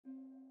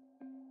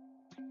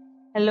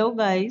Hello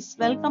guys,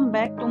 welcome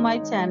back to my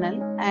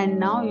channel and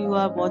now you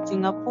are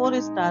watching a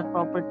 4-star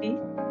property.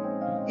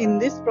 In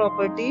this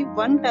property,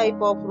 one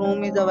type of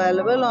room is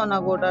available on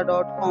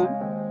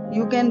agoda.com.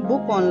 You can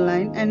book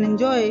online and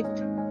enjoy it.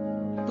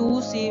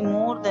 To see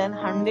more than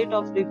 100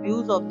 of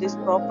reviews of this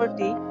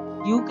property,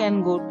 you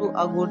can go to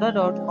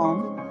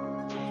agoda.com.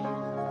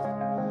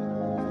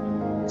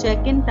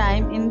 Check-in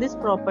time in this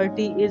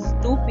property is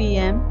 2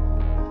 p.m.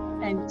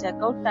 and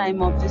check-out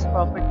time of this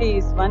property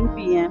is 1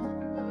 p.m.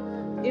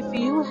 If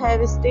you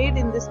have stayed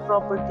in this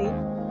property,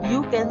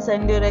 you can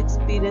send your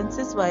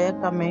experiences via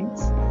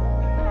comments.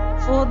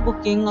 For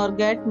booking or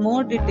get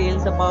more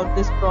details about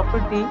this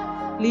property,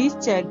 please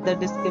check the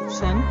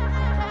description.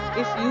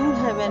 If you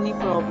have any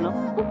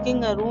problem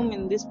booking a room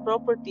in this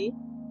property,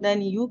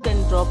 then you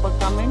can drop a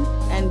comment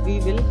and we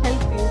will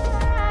help you.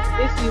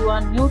 If you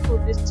are new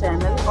to this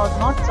channel or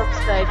not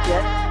subscribed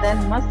yet,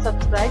 then must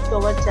subscribe to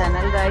our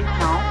channel right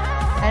now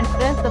and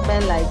press the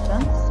bell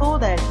icon so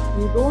that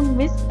you don't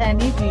miss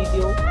any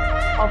video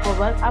of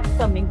our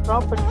upcoming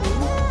property.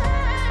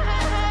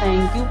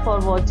 Thank you for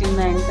watching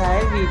the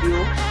entire video.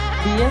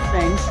 Dear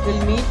friends,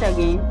 we'll meet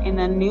again in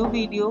a new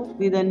video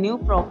with a new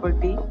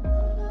property.